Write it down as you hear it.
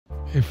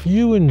If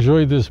you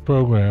enjoyed this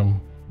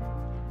program,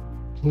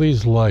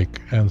 please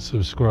like and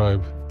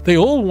subscribe. They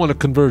all want to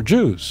convert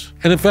Jews.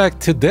 And in fact,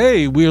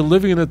 today we are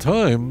living in a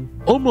time,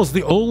 almost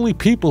the only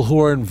people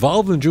who are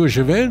involved in Jewish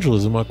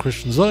evangelism are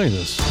Christian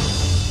Zionists.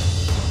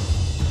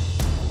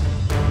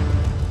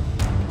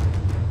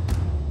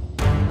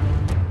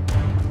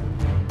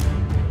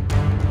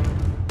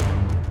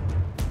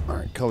 All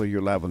right, caller, you're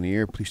live on the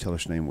air. Please tell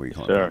us your name, where you're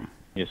calling from.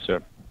 Yes,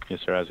 sir. Yes,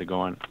 sir. How's it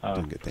going?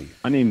 Doing good, thank you.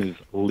 My name is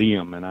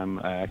Liam, and I'm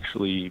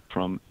actually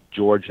from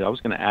Georgia. I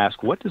was going to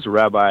ask, what does a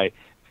rabbi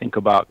think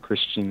about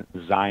Christian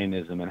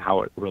Zionism and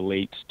how it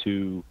relates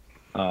to,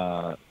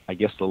 I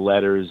guess, the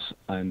letters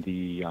and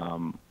the,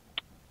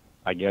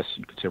 I guess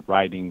you could say,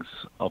 writings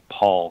of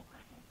Paul,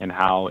 and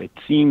how it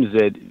seems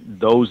that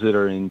those that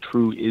are in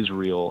true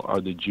Israel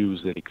are the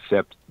Jews that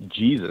accept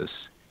Jesus.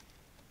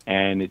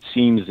 And it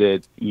seems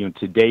that,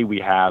 today we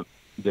have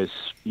this,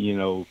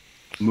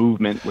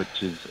 movement,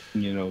 which is,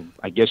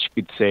 I guess you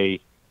could say,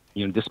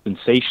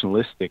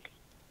 dispensationalistic,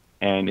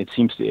 and it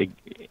seems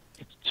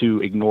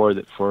to ignore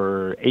that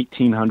for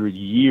 1,800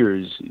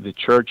 years the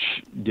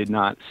church did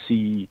not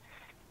see,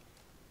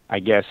 I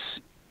guess,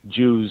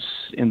 Jews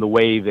in the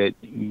way that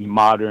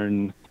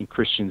modern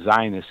Christian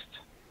Zionists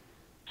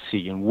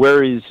see. And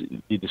where is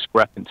the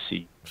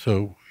discrepancy?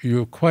 So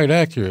you're quite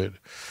accurate.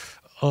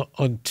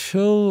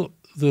 Until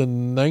the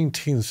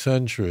 19th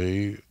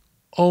century,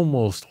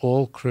 almost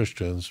all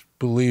Christians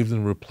believed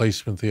in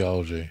replacement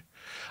theology.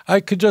 I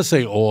could just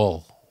say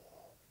all.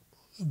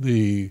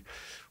 The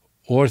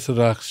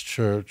Orthodox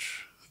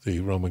Church, the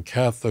Roman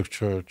Catholic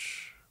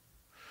Church,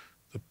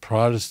 the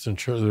Protestant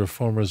Church, the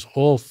Reformers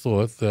all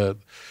thought that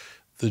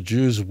the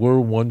Jews were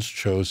once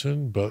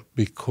chosen, but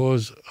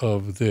because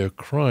of their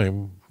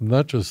crime,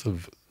 not just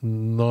of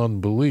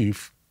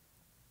non-belief,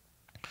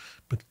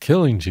 but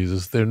killing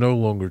Jesus, they're no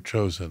longer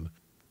chosen.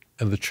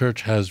 And the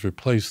church has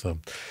replaced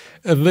them.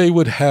 And they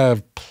would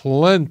have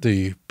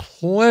plenty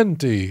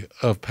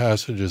of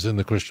passages in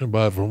the Christian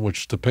Bible from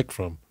which to pick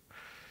from.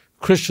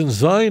 Christian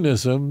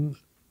Zionism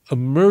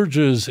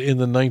emerges in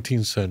the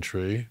 19th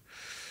century.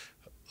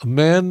 A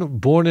man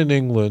born in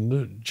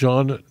England,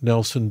 John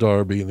Nelson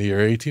Darby, in the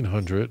year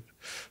 1800,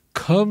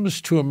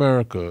 comes to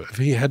America. If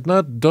he had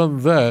not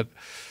done that,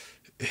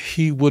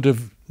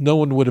 no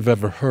one would have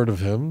ever heard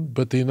of him.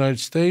 But the United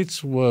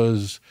States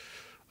was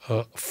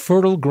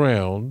fertile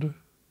ground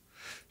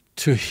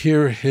to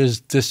hear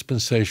his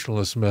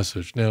dispensationalist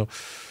message. Now,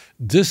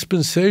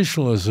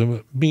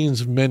 dispensationalism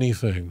means many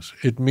things.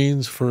 It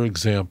means, for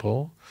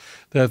example,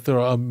 that there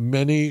are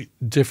many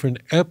different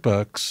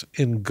epochs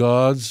in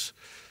God's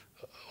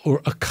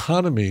or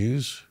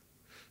economies,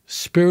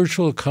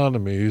 spiritual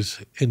economies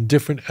in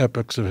different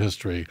epochs of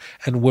history.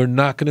 And we're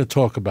not going to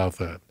talk about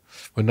that.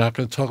 We're not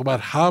going to talk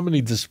about how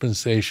many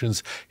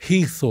dispensations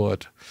he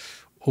thought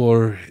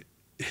or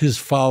his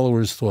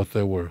followers thought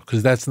there were,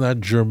 because that's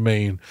not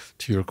germane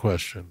to your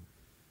question.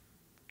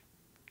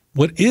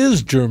 What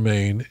is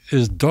germane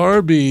is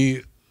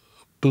Darby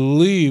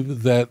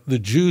believed that the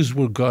Jews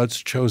were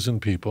God's chosen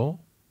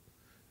people.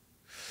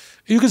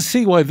 You can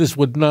see why this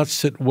would not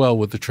sit well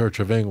with the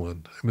Church of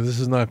England. I mean, this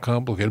is not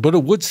complicated, but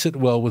it would sit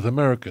well with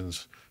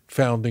Americans,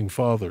 founding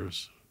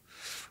fathers.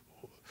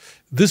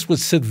 This would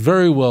sit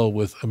very well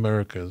with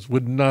Americans,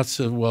 would not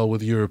sit well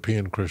with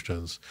European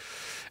Christians.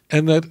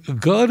 And that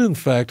God, in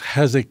fact,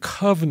 has a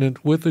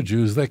covenant with the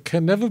Jews that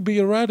can never be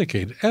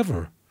eradicated,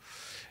 ever.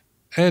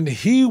 And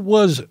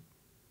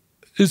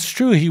it's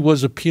true he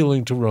was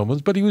appealing to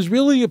Romans, but he was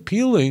really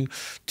appealing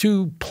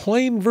to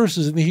plain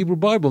verses in the Hebrew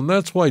Bible. And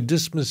that's why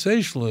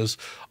dispensationalists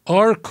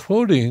are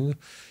quoting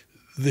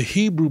the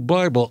Hebrew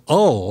Bible a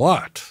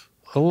lot.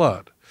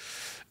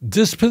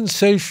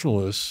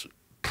 Dispensationalists,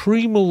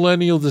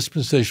 premillennial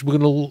dispensation, we're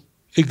going to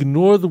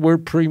ignore the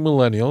word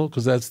premillennial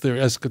because that's their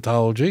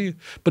eschatology,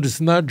 but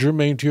it's not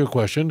germane to your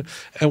question.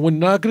 And we're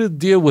not going to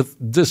deal with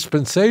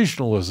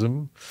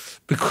dispensationalism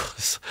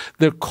because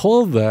they're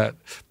called that,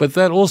 but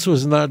that also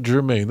is not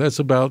germane. That's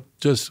about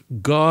just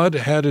God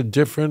had a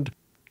different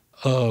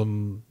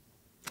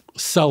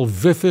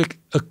salvific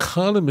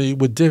economy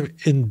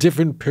in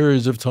different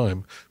periods of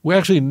time. We're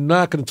actually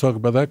not going to talk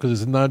about that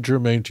because it's not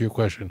germane to your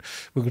question.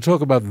 We're going to talk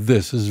about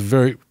this.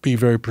 Be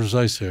very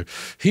precise here.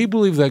 He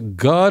believed that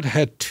God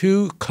had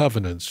two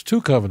covenants,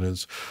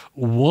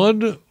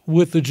 one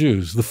with the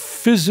Jews, the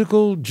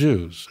physical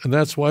Jews, and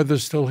that's why they're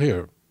still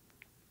here.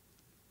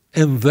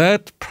 And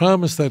that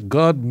promise that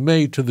God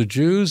made to the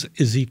Jews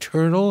is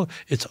eternal,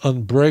 it's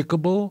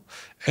unbreakable,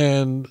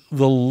 and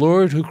the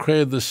Lord who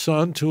created the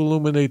sun to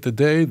illuminate the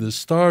day, the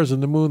stars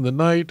and the moon, the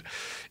night,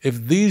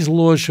 if these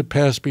laws should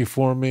pass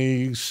before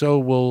me, so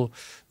will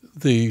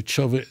the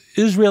children.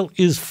 Israel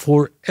is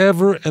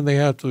forever, and they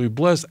have to be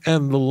blessed,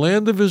 and the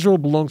land of Israel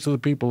belongs to the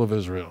people of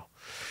Israel.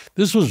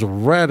 This was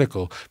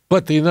radical,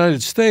 but the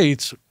United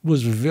States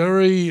was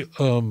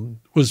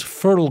was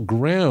fertile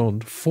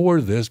ground for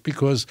this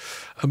because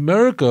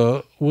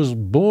America was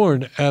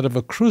born out of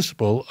a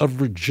crucible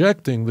of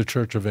rejecting the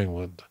Church of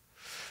England,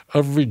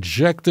 of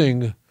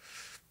rejecting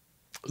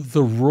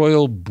the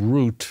royal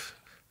brute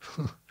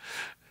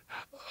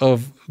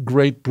of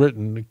Great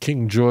Britain,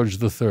 King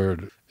George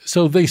III.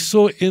 So they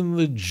saw in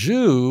the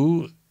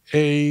Jew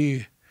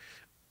a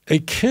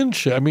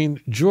kinship. I mean,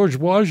 George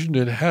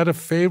Washington had a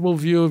favorable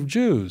view of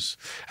Jews.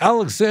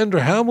 Alexander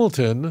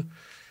Hamilton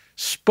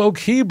spoke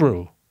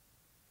Hebrew.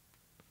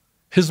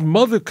 His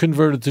mother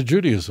converted to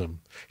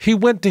Judaism. He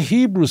went to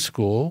Hebrew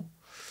school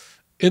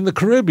in the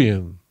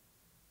Caribbean.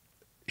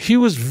 He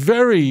was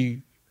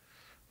he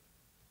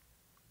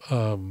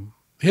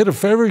had a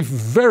very,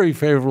 very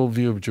favorable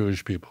view of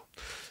Jewish people.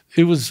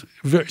 It was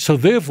so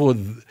therefore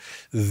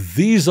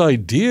these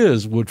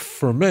ideas would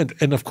ferment.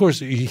 And of course,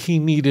 he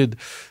needed,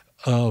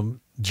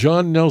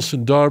 John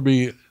Nelson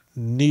Darby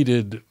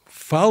needed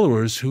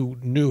followers who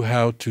knew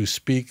how to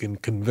speak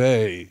and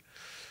convey.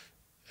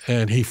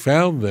 And he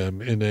found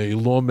them in a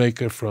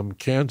lawmaker from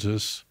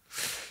Kansas,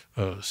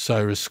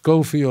 Cyrus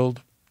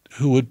Schofield,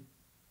 who would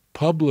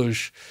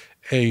publish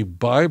a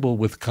Bible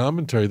with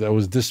commentary that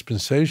was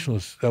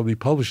dispensationalist, that would be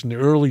published in the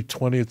early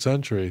 20th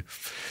century.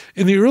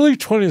 In the early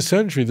 20th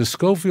century, the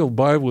Schofield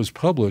Bible was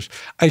published.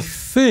 I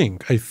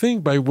think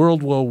by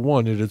World War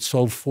I, it had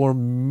sold 4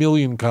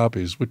 million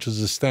copies, which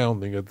is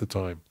astounding at the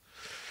time.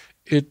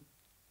 It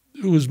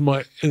was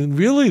and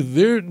really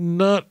they're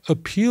not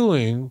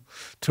appealing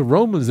to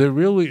Romans. They're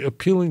really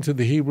appealing to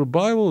the Hebrew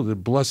Bible. They're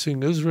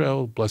blessing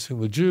Israel, blessing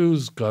the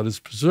Jews. God has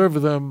preserved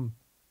them.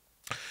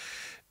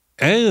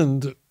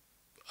 And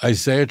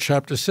Isaiah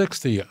chapter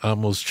 60,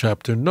 Amos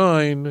chapter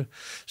 9.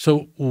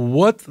 So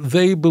what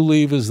they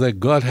believe is that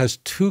God has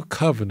 2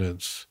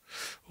 covenants.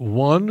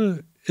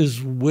 One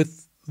is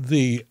with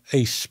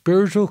a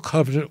spiritual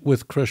covenant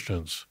with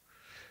Christians.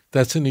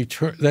 That's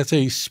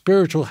a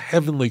spiritual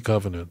heavenly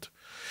covenant.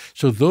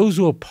 So those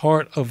who are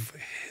part of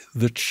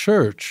the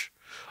church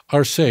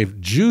are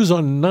saved. Jews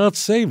are not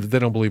saved if they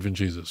don't believe in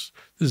Jesus.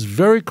 This is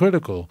very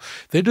critical.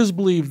 They just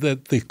believe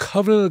that the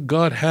covenant that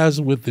God has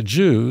with the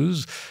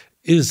Jews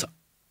is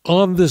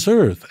on this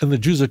earth, and the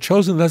Jews are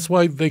chosen. That's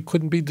why they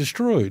couldn't be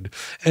destroyed.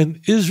 And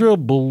Israel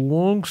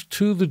belongs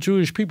to the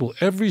Jewish people,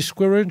 every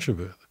square inch of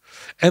it.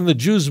 And the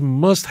Jews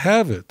must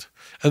have it.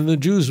 And the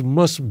Jews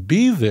must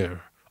be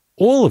there,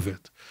 all of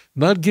it,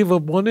 not give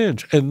up 1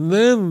 inch. And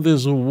then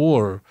there's a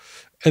war.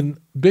 And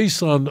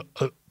based on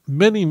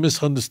many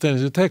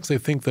misunderstandings of the text, they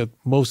think that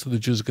most of the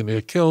Jews are going to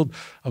get killed.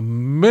 A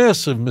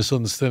massive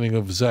misunderstanding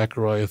of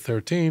Zechariah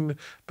 13.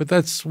 But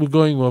we're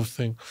going off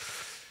thing.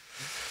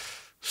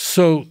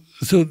 So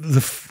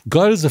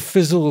God is a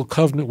physical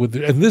covenant with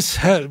it.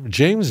 And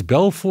James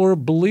Balfour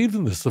believed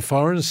in this, the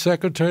foreign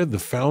secretary, the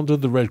founder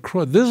of the Red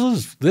Cross.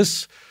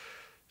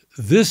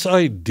 This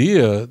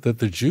idea that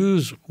the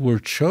Jews were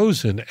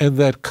chosen and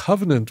that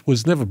covenant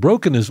was never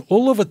broken is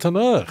all over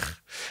Tanakh.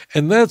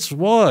 And that's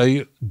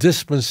why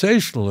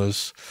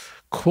dispensationalists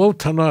quote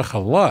Tanakh a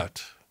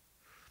lot.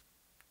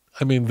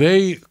 I mean,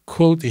 they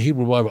quote the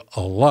Hebrew Bible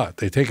a lot.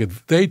 They take it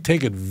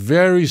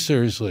very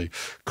seriously.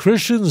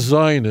 Christian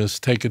Zionists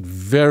take it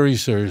very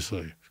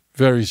seriously,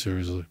 very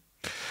seriously.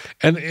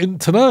 And in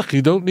Tanakh,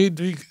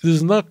 this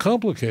is not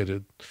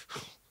complicated.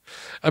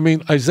 I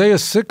mean, Isaiah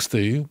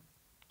 60,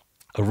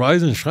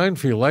 arise and shine,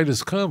 for your light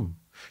has come.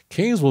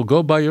 Kings will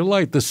go by your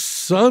light. The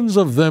sons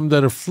of them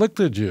that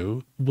afflicted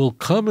you will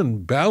come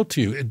and bow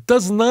to you. It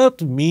does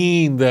not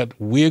mean that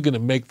we're going to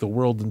make the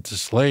world into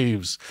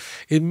slaves.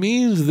 It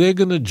means they're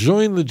going to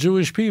join the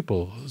Jewish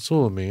people. That's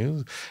all it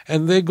means.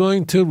 And they're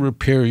going to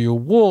repair your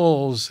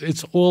walls.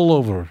 It's all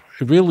over.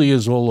 It really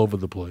is all over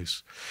the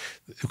place.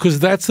 Because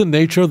that's the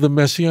nature of the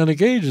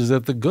Messianic age, is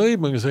that the Goyim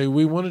are going to say,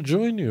 we want to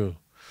join you.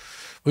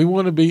 We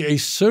want to be a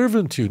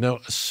servant to you. Now,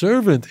 a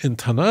servant in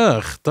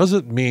Tanakh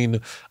doesn't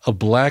mean a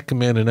black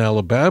man in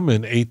Alabama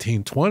in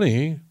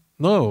 1820.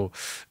 No,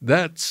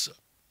 that's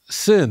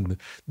sin.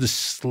 The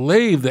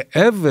slave, the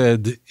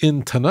Eved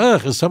in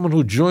Tanakh is someone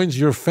who joins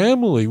your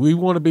family. We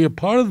want to be a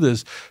part of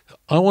this.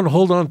 I want to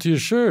hold on to your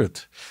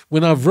shirt.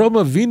 When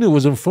Avram Avinu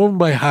was informed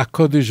by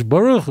HaKadosh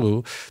Baruch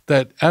Hu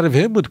that out of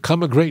him would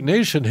come a great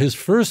nation, his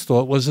first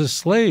thought was a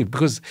slave,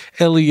 because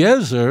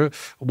Eliezer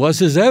was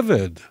his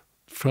Eved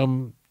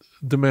from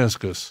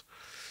Damascus.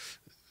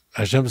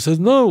 Hashem says,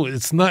 no,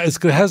 it's not.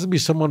 It has to be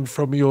someone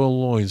from your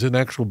loins, an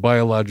actual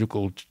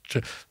biological.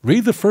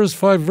 Read the first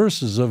 5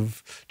 verses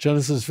of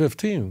Genesis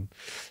 15.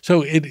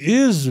 So it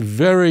is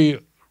very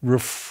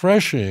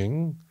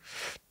refreshing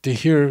to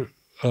hear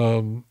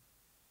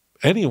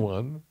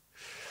anyone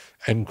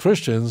and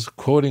Christians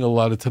quoting a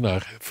lot of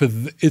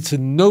Tanakh. It's a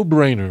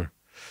no-brainer.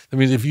 I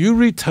mean, if you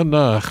read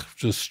Tanakh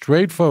just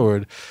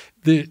straightforward,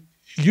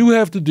 you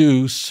have to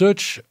do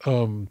such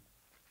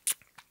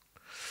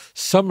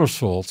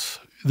somersaults.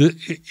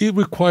 It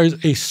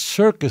requires a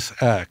circus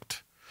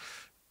act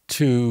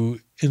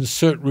to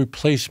insert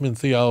replacement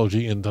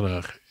theology in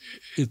Tanakh.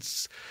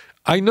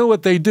 I know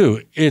what they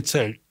do. It's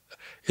an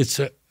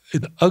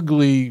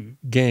ugly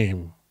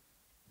game.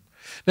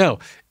 Now,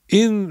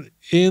 in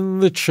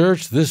the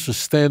church, this was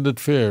standard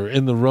fare.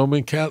 In the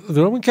Roman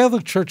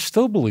Catholic Church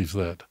still believes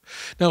that.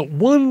 Now,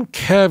 one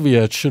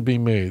caveat should be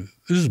made.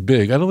 This is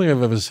big. I don't think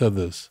I've ever said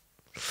this.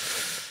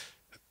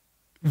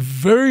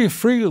 very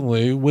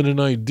frequently when an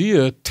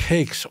idea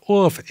takes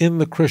off in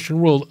the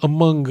Christian world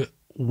among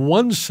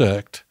one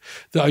sect,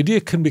 the idea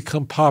can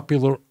become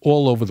popular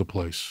all over the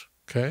place,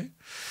 okay?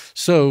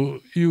 So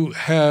you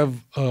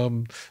have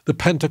the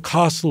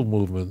Pentecostal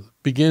movement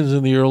begins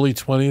in the early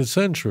 20th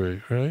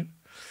century, right?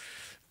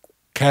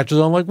 Catches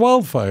on like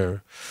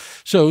wildfire.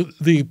 So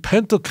the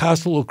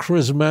Pentecostal or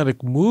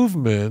charismatic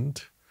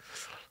movement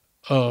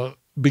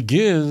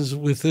begins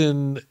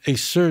within a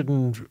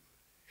certain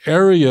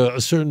area,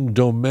 a certain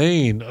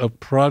domain of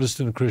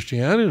Protestant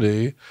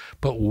Christianity,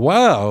 but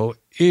wow,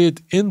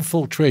 it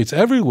infiltrates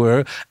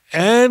everywhere.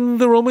 And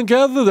there are Roman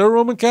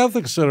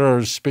Catholics that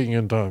are speaking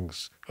in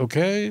tongues,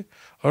 okay?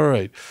 All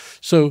right.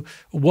 So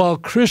while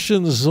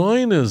Christian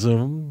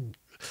Zionism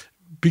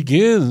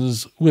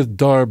begins with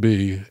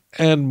Darby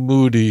and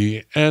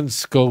Moody and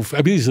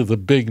Scofield, I mean, these are the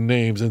big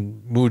names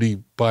in Moody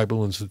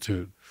Bible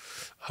Institute.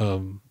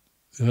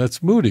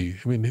 That's Moody.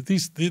 I mean,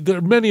 there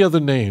are many other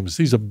names.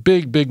 These are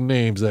big, big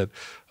names that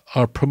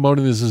are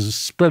promoting this as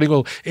spreading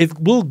all. It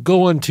will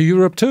go on to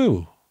Europe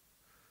too.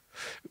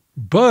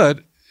 But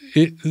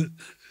the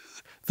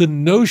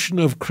notion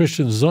of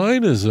Christian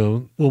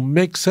Zionism will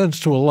make sense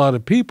to a lot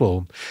of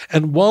people.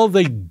 And while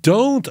they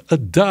don't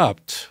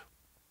adopt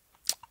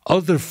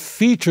other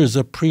features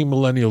of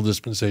premillennial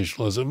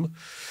dispensationalism,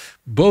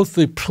 both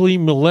the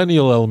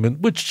premillennial element,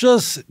 which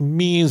just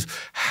means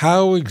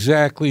how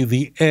exactly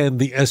the end,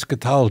 the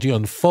eschatology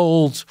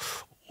unfolds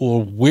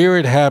or where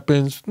it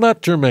happens,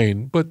 not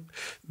germane, but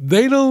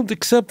they don't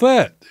accept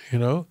that, you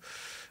know.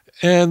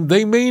 And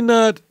they may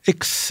not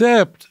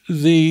accept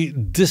the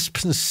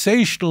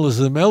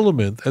dispensationalism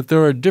element, that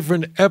there are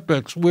different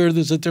epochs where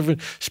there's a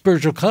different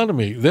spiritual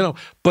economy. They don't,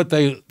 but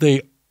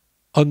they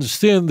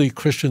understand the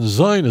Christian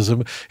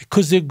Zionism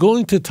because they're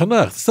going to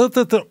Tanakh. It's not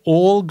that they're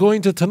all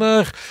going to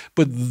Tanakh,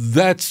 but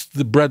that's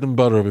the bread and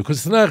butter of it,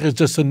 because Tanakh is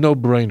just a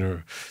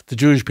no-brainer. The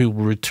Jewish people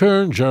will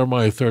return,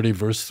 Jeremiah 30,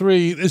 verse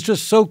 3. It's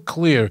just so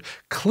clear.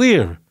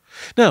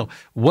 Now,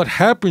 what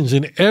happens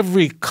in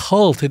every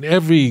cult,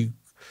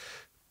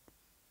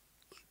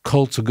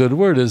 cult's a good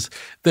word, is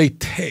they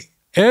take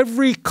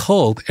every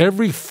cult,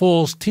 every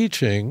false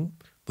teaching.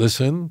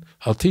 Listen,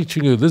 I'll teach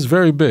you, this is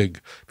very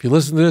big. If you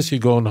listen to this, you're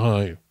going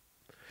high.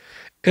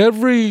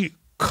 Every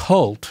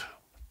cult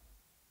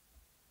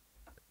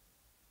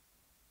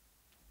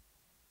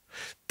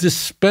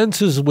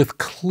dispenses with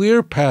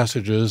clear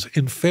passages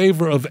in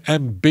favor of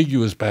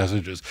ambiguous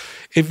passages.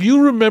 If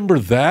you remember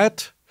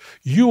that,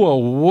 you are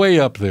way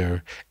up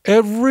there.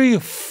 Every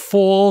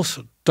false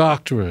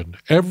doctrine,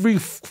 every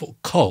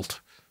cult,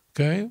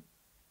 okay,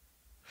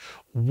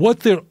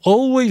 what they're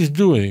always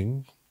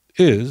doing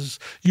is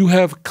you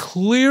have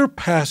clear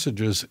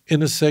passages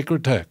in a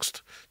sacred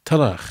text,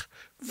 Tanakh,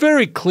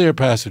 very clear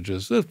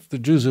passages. The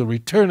Jews are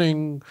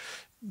returning,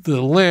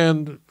 the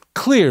land,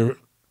 clear,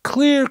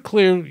 you're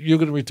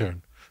going to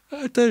return.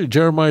 I tell you,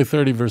 Jeremiah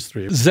 30, verse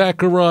 3.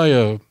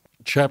 Zechariah,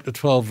 chapter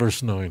 12,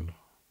 verse 9.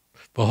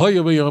 In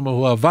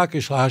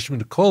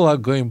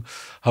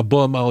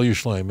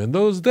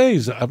those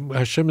days,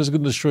 Hashem is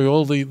going to destroy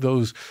all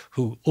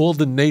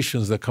the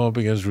nations that come up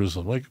against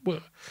Jerusalem. Like,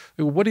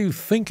 what are you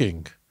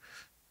thinking?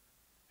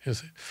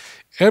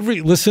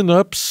 Listen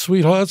up,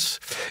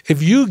 sweethearts.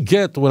 If you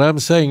get what I'm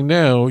saying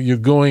now, you're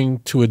going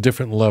to a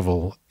different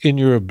level in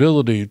your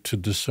ability to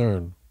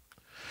discern.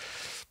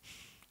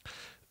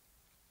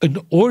 An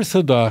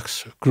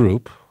Orthodox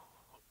group,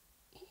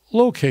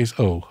 lowercase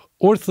o,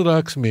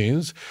 Orthodox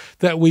means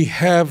that we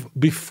have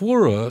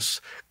before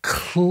us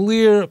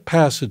clear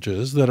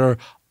passages that are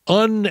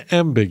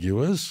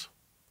unambiguous,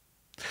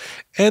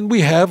 and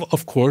we have,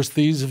 of course,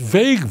 these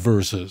vague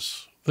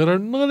verses that are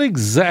not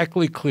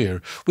exactly clear.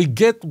 We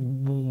get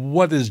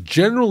what is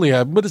generally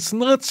happening, but it's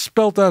not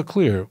spelt out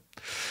clear.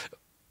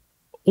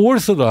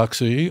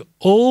 Orthodoxy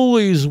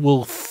always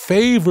will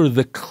favor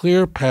the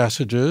clear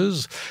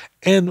passages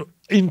and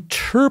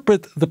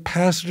interpret the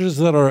passages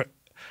that are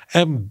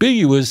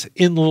ambiguous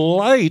in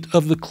light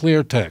of the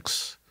clear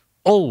texts.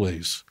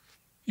 Always.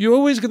 You're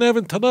always going to have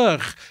in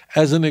Tanakh,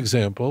 as an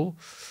example,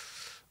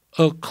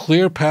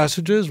 clear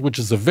passages, which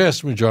is the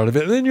vast majority of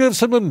it. And then you have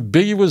some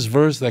ambiguous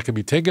verse that can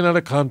be taken out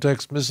of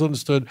context,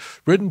 misunderstood,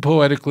 written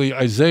poetically.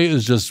 Isaiah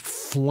is just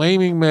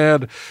flaming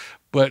mad,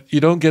 but you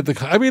don't get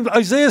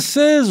Isaiah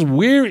says,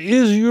 where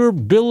is your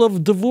bill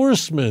of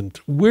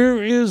divorcement?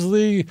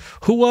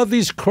 Who are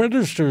these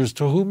creditors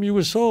to whom you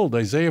were sold?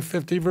 Isaiah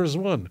 50, verse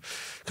 1.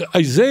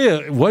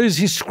 Isaiah, what is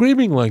he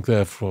screaming like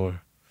that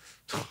for?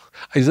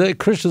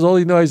 Christians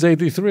only know Isaiah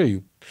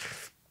 3.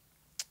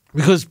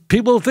 Because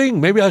people think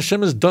maybe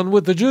Hashem is done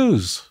with the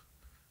Jews.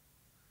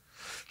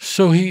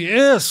 So he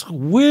asks,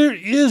 where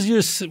is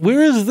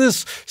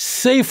this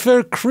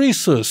Sefer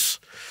Krisus?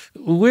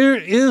 Where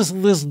is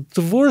this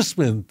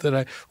divorcement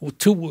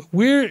who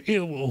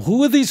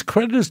are these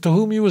creditors to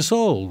whom you were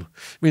sold?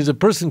 It means a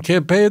person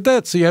can't pay a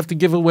debt, so you have to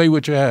give away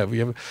what you have.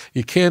 You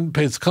can't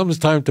pay. It comes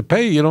time to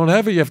pay. You don't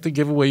have it. You have to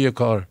give away your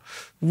car.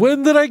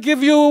 When did I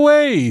give you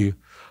away?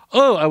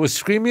 Oh, I was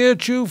screaming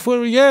at you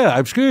yeah,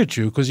 I'm screaming at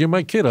you because you're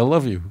my kid. I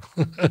love you.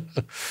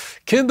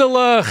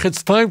 Kinderlach,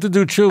 it's time to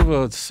do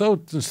tshuva.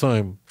 It's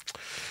time.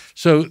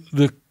 So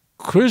the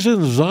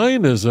Christian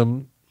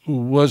Zionism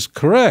was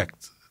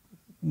correct,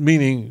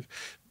 meaning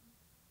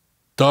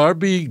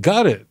Darby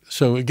got it.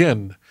 So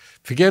again,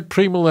 forget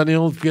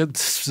premillennial, forget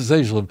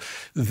sensationalism.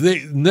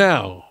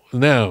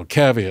 Now,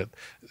 caveat,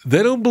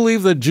 they don't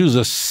believe that Jews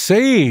are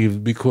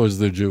saved because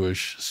they're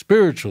Jewish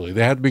spiritually.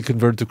 They had to be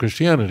converted to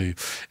Christianity.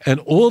 And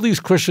all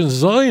these Christian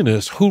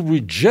Zionists who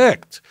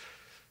reject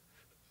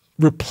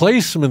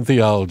replacement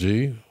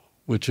theology,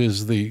 which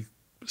is the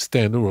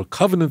standard, or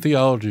covenant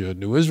theology, or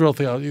New Israel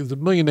theology, there's a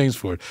million names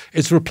for it.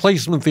 It's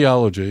replacement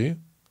theology.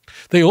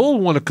 They all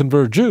want to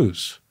convert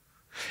Jews.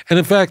 And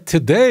in fact,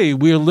 today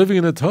we are living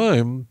in a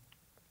time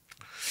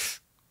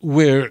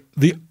where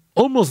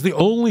almost the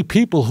only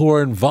people who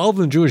are involved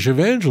in Jewish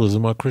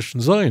evangelism are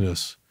Christian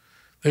Zionists.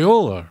 They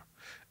all are.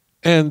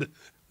 And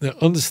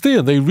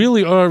understand, they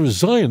really are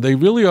Zion. They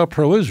really are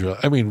pro-Israel.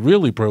 I mean,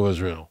 really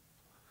pro-Israel.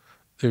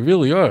 They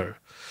really are.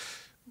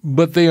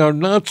 But they are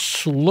not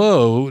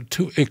slow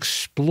to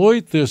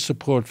exploit their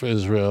support for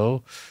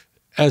Israel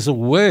as a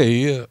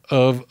way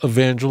of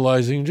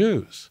evangelizing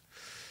Jews.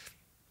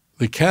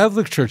 The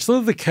Catholic Church, some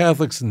of the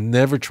Catholics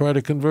never try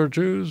to convert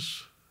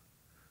Jews.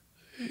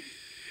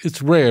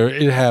 It's rare.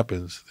 It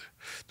happens.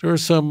 There are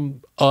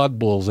some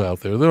oddballs out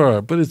there. There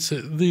are, but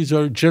these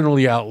are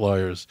generally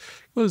outliers.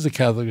 What is the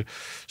Catholic?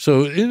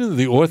 So in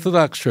the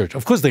Orthodox Church,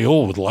 of course, they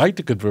all would like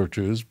to convert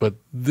Jews, but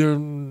they're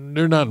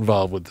not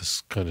involved with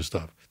this kind of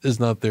stuff. It's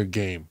not their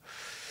game.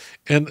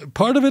 And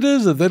part of it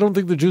is that they don't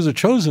think the Jews are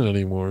chosen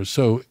anymore.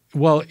 So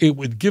while it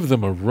would give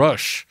them a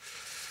rush,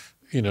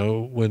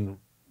 when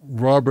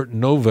Robert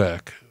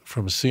Novak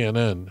from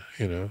CNN,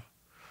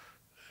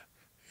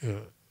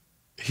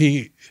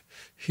 he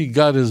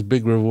got his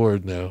big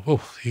reward now.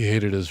 Oh, he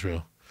hated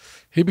Israel.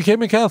 He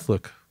became a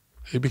Catholic.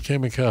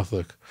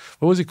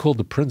 What was he called?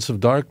 The Prince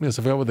of Darkness?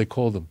 I forgot what they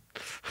called him.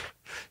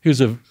 He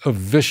was a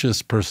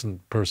vicious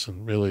person,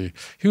 really.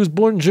 He was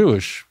born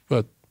Jewish,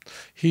 but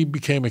he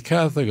became a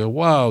Catholic. And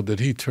wow, did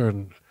he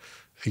turn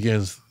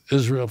against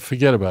Israel?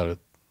 Forget about it.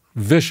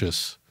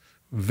 Vicious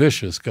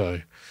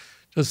guy.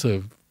 Just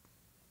a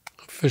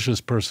vicious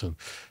person.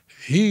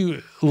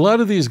 A lot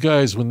of these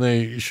guys, when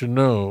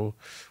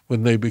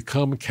they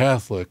become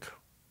Catholic,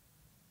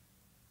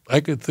 I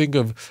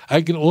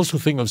can also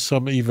think of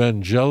some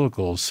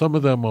evangelicals. Some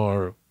of them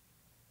are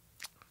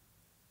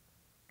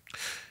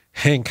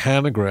Hank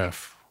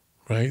Hanegraaff,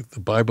 right?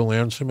 The Bible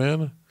Answer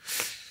Man.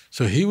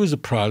 So he was a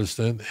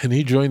Protestant, and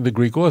he joined the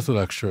Greek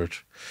Orthodox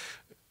Church.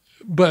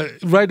 But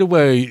right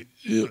away,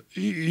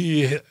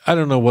 I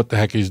don't know what the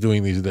heck he's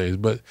doing these days,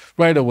 but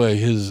right away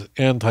his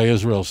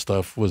anti-Israel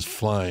stuff was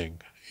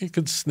flying. You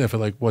could sniff it,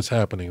 like what's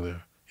happening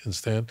there. You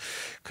understand?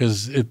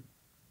 Because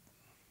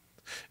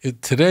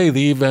today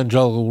the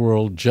evangelical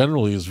world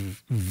generally is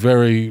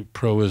very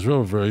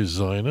pro-Israel, very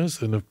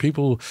Zionist, and if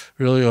people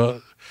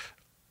really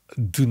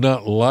do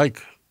not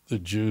like the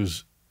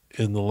Jews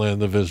in the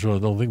land of Israel,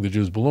 don't think the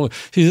Jews belong.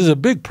 See, there's a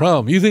big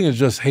problem. You think it's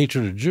just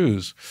hatred of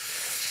Jews.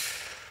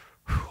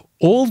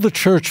 All the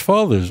church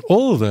fathers,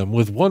 all of them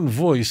with one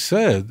voice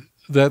said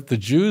that the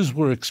Jews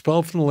were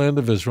expelled from the land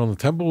of Israel and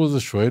the temple was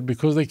destroyed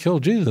because they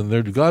killed Jesus,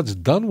 and God's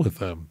done with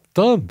them.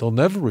 Done. They'll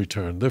never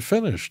return. They're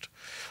finished.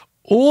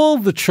 All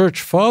the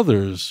church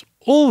fathers,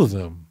 all of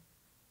them,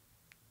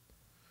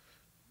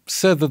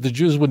 said that the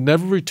Jews would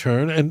never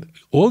return, and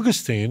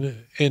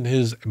Augustine, in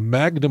his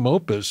magnum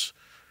opus,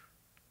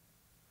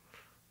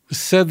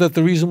 said that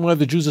the reason why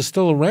the Jews are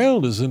still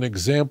around is an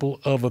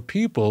example of a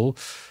people,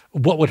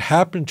 what would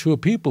happen to a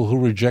people who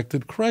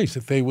rejected Christ,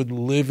 if they would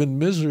live in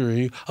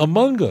misery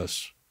among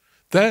us.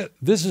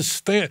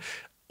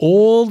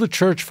 All the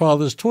church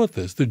fathers taught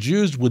this. The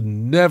Jews would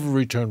never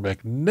return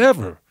back.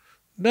 Never.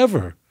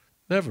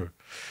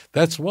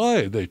 That's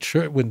why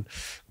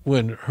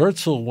when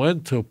Herzl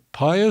went to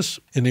Pius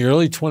in the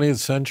early 20th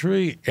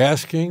century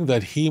asking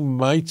that he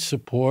might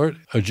support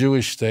a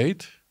Jewish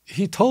state,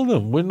 he told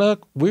them, we're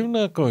not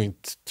going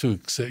to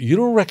accept. You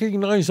don't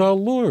recognize our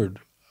Lord.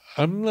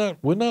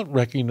 We're not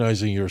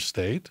recognizing your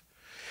state.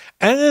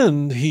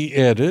 And he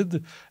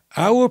added,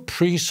 our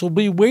priests will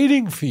be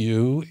waiting for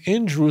you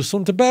in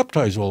Jerusalem to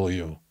baptize all of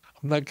you.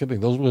 I'm not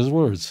kidding. Those were his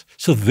words.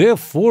 So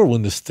therefore,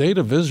 when the state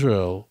of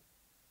Israel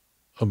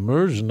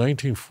emerged in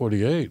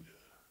 1948,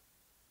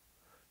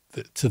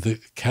 to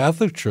the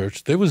Catholic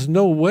Church, there was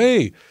no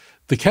way.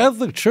 The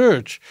Catholic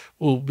Church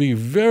will be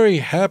very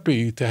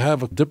happy to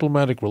have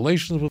diplomatic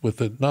relations with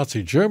the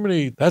Nazi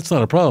Germany. That's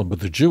not a problem. But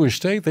the Jewish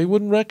state, they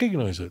wouldn't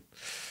recognize it.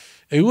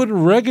 They wouldn't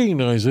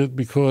recognize it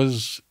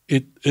because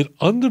it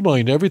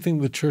undermined everything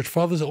the church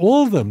fathers,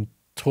 all of them,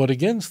 taught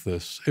against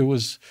this. It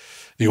was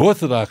the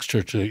Orthodox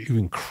Church,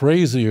 even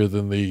crazier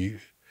than the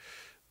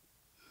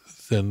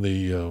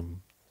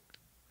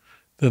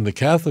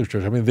Catholic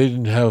Church. I mean, they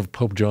didn't have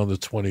Pope John the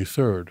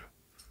 23rd,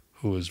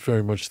 who was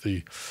very much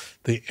the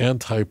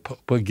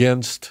anti-pope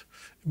against,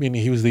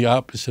 meaning he was the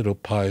opposite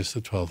of Pius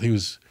XII. He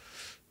was,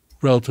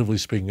 relatively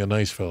speaking, a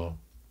nice fellow.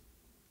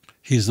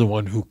 He's the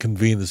one who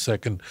convened the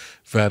Second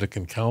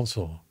Vatican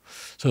Council.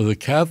 So the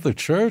Catholic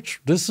Church,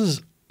 this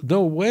is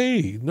no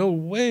way, no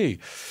way.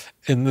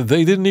 And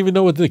they didn't even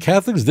know the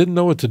Catholics didn't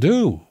know what to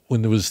do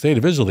when there was a state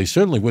of Israel. They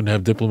certainly wouldn't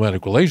have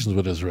diplomatic relations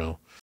with Israel.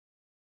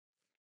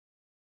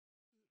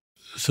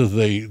 So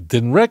they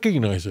didn't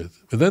recognize it.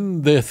 But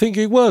then their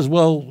thinking was,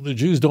 well, the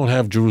Jews don't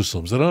have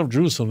Jerusalem. So they don't have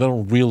Jerusalem. They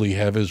don't really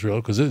have Israel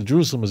because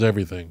Jerusalem is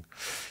everything.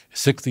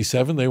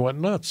 67, they went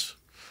nuts.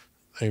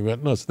 They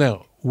went nuts.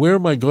 Now, where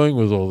am I going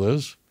with all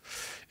this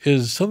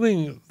is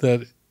something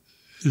that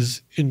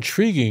is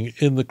intriguing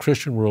in the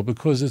Christian world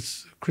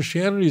because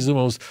Christianity is the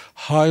most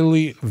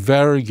highly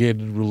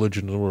variegated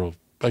religion in the world,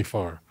 by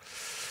far.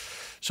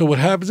 So what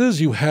happens is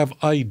you have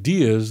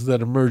ideas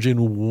that emerge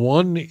in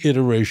one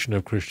iteration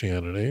of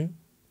Christianity,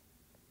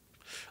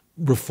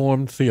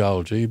 Reformed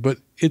theology, but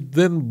it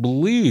then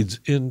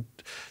bleeds in.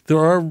 There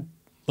are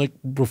like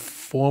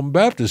Reformed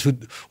Baptists,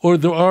 or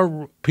there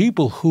are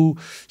people who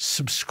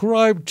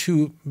subscribe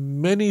to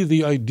many of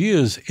the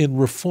ideas in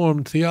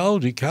Reformed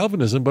theology,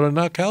 Calvinism, but are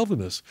not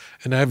Calvinists,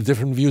 and have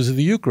different views of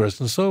the Eucharist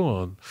and so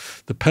on.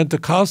 The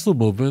Pentecostal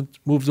movement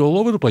moved all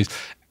over the place,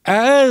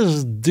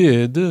 as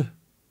did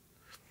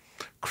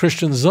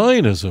Christian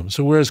Zionism.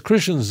 So whereas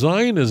Christian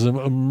Zionism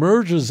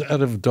emerges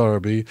out of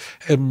Darby,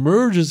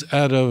 emerges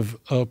out of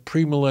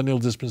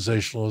premillennial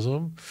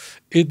dispensationalism,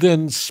 it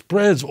then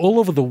spreads all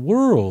over the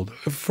world.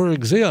 For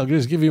example, I'll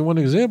just give you one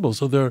example.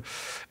 So there are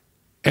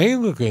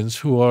Anglicans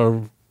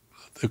who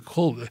they're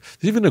called, there's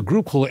even a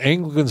group called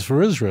Anglicans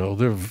for Israel.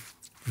 They're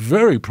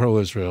very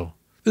pro-Israel.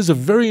 This is a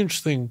very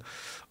interesting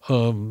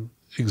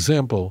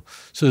example.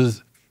 So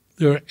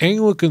there are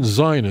Anglican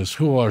Zionists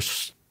who are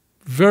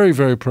very,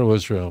 very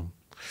pro-Israel.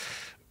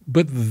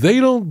 But they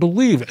don't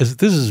believe, as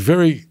this is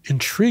very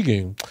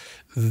intriguing,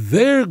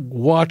 they're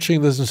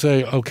watching this and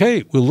say,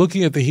 okay, we're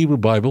looking at the Hebrew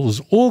Bible.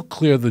 It's all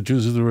clear the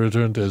Jews are the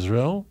return to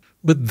Israel.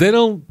 But they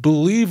don't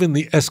believe in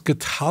the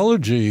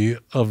eschatology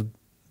of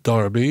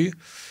Darby,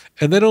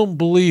 and they don't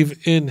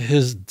believe in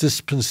his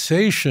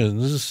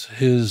dispensations,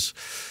 his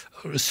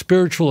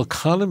spiritual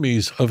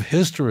economies of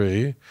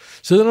history.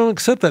 So they don't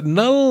accept that.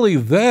 Not only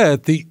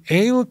that, the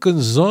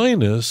Anglican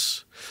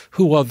Zionists,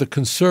 who are the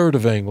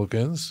conservative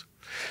Anglicans,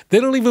 they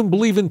don't even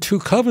believe in two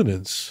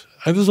covenants.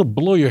 And this will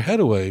blow your head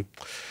away.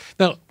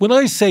 Now, when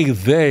I say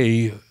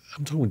they,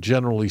 I'm talking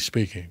generally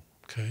speaking,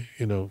 okay?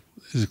 You know,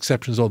 there's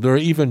exceptions. There are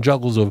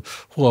evangelicals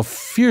who are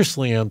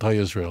fiercely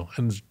anti-Israel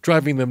and it's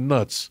driving them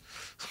nuts.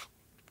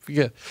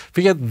 Forget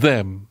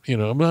them. You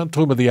know, I'm not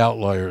talking about the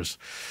outliers.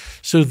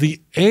 So the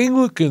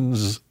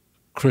Anglicans,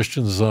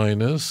 Christian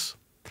Zionists,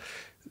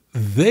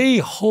 they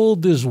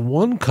hold this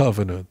one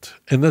covenant,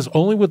 and that's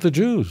only with the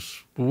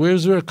Jews. But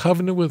where's there a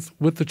covenant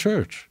with the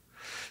church?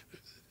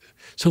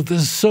 So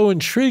this is so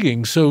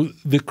intriguing. So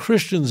the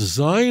Christian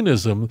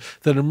Zionism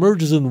that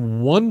emerges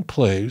in one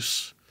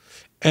place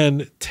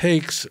and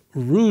takes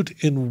root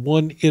in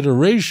one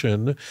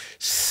iteration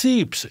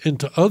seeps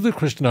into other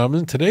Christian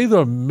denominations. Today there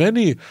are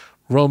many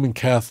Roman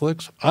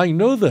Catholics, I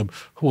know them,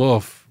 who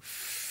are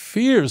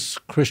fierce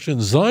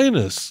Christian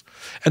Zionists.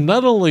 And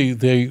not only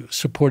they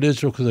support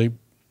Israel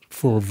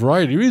for a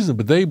variety of reasons,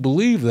 but they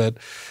believe that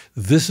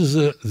this is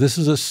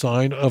a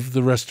sign of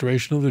the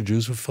restoration of the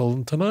Jews fulfilled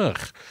in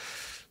Tanakh.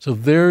 So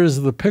there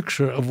is the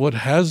picture of what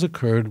has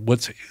occurred,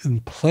 what's in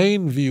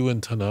plain view in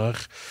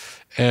Tanakh,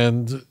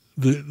 and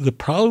the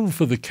problem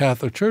for the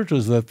Catholic Church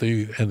is that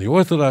and the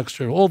Orthodox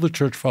Church, all the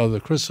church fathers, the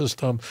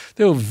Chrysostom,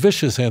 they were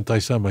vicious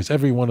anti-Semites,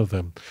 every one of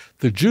them.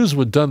 The Jews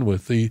were done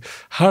with. The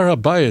Har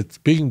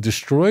HaBayit being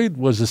destroyed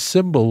was a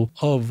symbol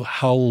of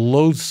how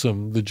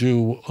loathsome the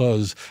Jew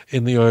was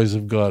in the eyes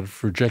of God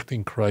for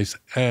rejecting Christ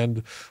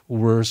and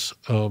worse,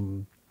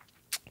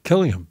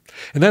 killing him.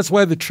 And that's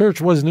why the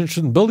church wasn't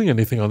interested in building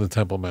anything on the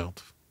Temple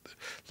Mount.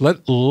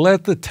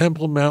 Let the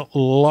Temple Mount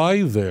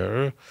lie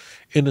there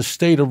in a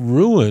state of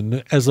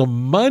ruin as a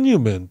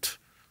monument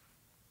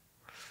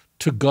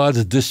to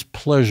God's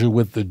displeasure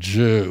with the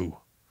Jew.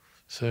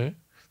 See?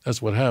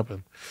 That's what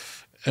happened.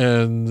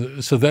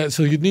 And so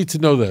you need to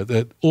know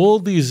that all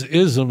these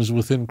isms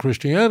within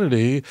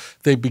Christianity,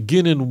 they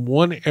begin in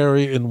one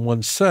area, in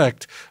one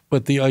sect,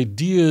 but the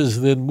ideas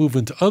then move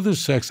into other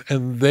sects,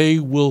 and they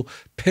will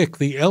pick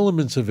the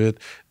elements of it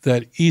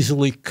that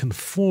easily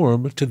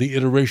conform to the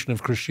iteration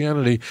of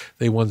Christianity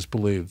they once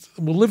believed.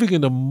 We're living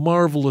in a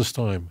marvelous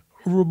time.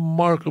 A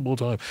remarkable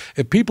time.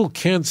 If people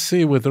can't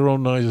see with their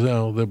own eyes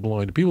now, they're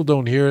blind. If people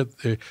don't hear it,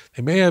 they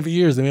may have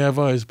ears, they may have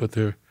eyes, but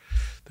they're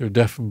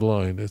deaf and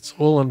blind. It's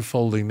all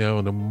unfolding now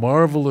in a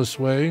marvelous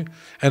way.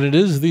 And it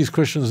is these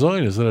Christian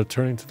Zionists that are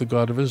turning to the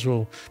God of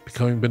Israel,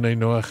 becoming B'nai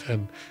Noach,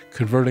 and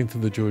converting to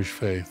the Jewish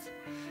faith.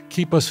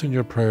 Keep us in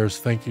your prayers.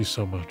 Thank you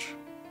so much.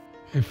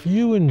 If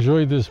you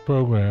enjoyed this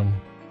program,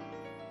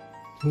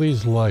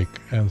 please like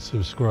and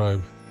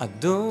subscribe.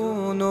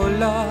 אדון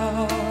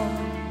עולם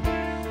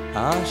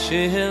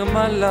אשר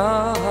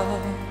מלך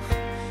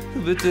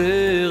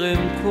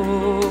בטרם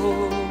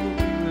כל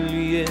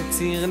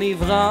יציר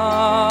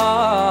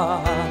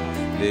נברא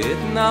ואת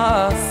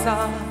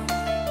נעשה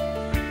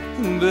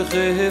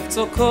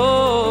בחפצו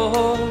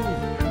כל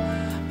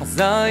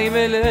אזי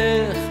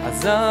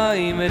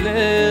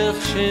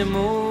מלך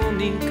שמו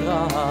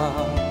נקרא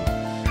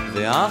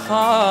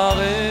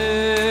ואחרי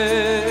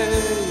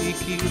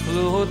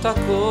ככלות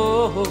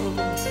הכל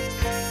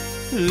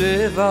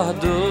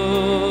לבדו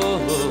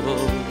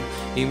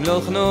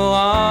ימלוך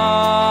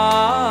נורא